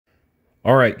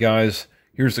All right, guys,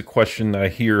 here's a question I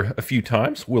hear a few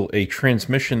times. Will a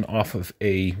transmission off of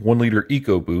a 1-liter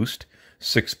EcoBoost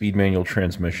 6-speed manual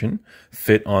transmission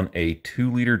fit on a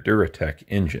 2-liter Duratec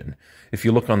engine? If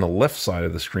you look on the left side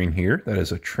of the screen here, that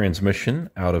is a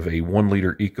transmission out of a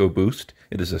 1-liter EcoBoost.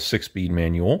 It is a 6-speed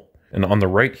manual. And on the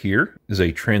right here is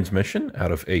a transmission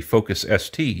out of a Focus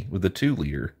ST with a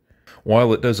 2-liter.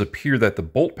 While it does appear that the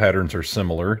bolt patterns are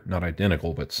similar, not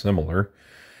identical, but similar,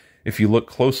 if you look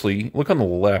closely, look on the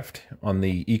left on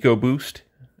the EcoBoost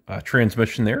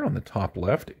transmission there on the top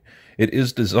left. It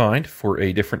is designed for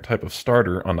a different type of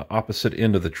starter on the opposite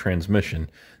end of the transmission.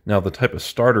 Now, the type of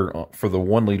starter for the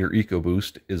 1-liter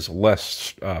EcoBoost is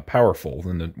less powerful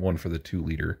than the one for the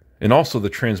 2-liter. And also the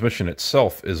transmission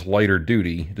itself is lighter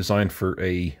duty, designed for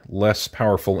a less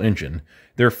powerful engine.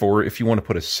 Therefore, if you want to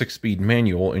put a 6-speed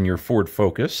manual in your Ford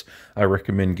Focus, I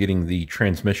recommend getting the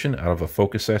transmission out of a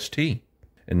Focus ST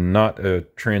and not a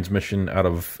transmission out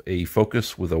of a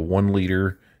Focus with a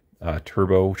 1-liter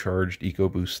turbocharged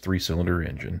EcoBoost 3-cylinder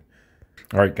engine.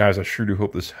 All right, guys, I sure do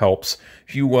hope this helps.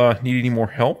 If you need any more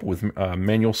help with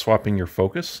manual swapping your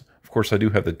Focus, of course, I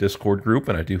do have the Discord group,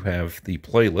 and I do have the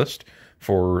playlist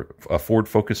for a Ford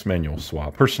Focus manual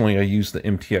swap. Personally, I use the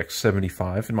MTX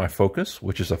 75 in my Focus,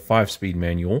 which is a 5-speed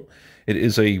manual. It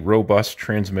is a robust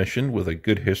transmission with a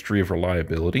good history of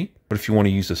reliability. But if you want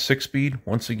to use a 6-speed,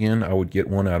 once again, I would get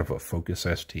one out of a Focus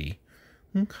ST.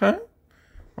 Okay.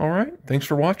 All right. Thanks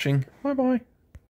for watching. Bye-bye.